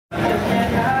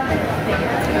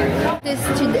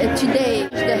this today,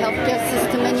 the healthcare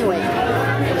system anyway?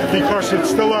 Because it's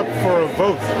still up for a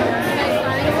vote.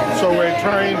 So we're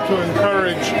trying to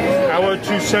encourage our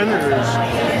two senators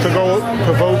to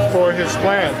vote for his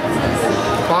plan.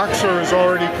 Boxer is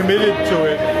already committed to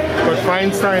it, but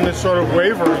Feinstein is sort of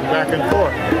wavering back and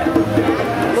forth.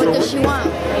 What does she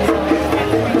want?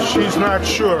 She's not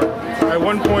sure. At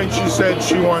one point she said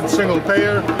she wants single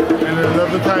payer, and at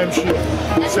another time she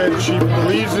said she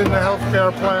believes in the health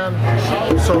care plan,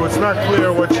 so it's not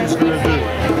clear what she's going to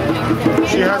do.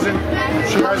 She hasn't...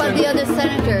 How about the other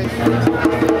senators?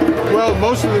 Well,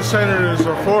 most of the senators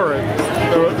are for it,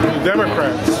 the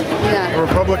Democrats. Yeah. The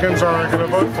Republicans aren't going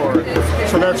to vote for it.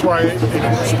 So that's why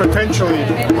it's potentially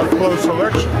a close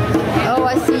election. Oh,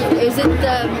 I see. Is it,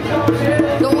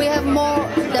 don't we have more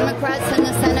Democrats in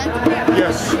the Senate?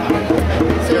 Yes.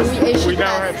 So yes. We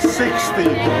now have 60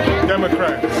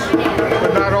 Democrats,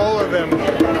 but not all of them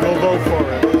will vote for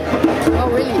it. Oh,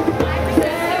 really?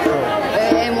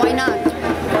 And why not?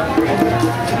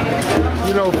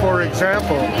 You know, for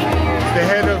example, the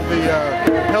head of the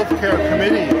healthcare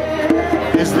committee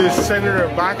is this Senator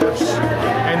Bacchus,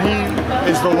 and he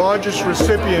is the largest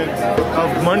recipient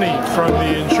of money from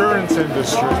the insurance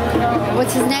industry.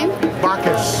 What's his name?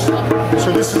 Bacchus.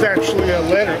 So this is actually a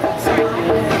letter.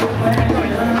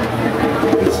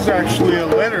 This is actually a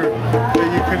letter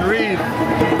that you can read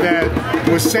that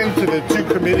was sent to the two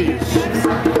committees.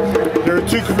 There are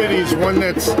two committees, one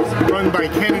that's run by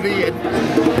Kennedy and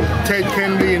Ted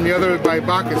Kennedy, and the other by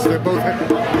Bacchus. They're both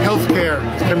healthcare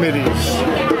committees.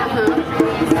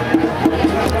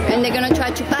 And they're going to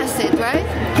try to pass it, right?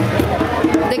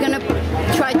 They're going to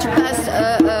try to pass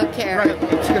care. Right.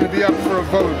 It's going to be up for a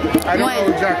vote. I don't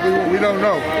know exactly what we don't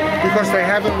know, because they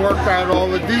haven't worked out all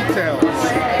the details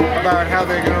about how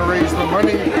they're going to raise the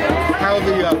money, how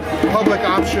the public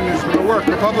option is going to work.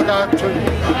 The public option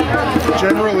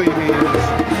generally means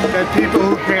that people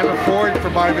who can't afford to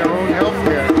buy their own health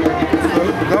care,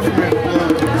 the government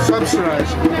will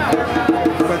subsidize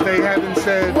it. But they haven't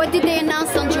said... What did they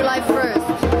announce on July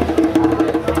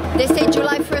 1st? They say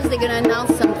July 1st they're going to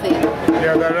announce something.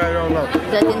 Yeah, that I don't know.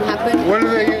 That didn't happen? What are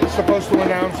they supposed to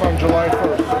announce on July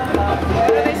 1st?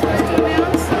 What are they supposed to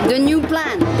announce? The new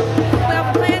plan.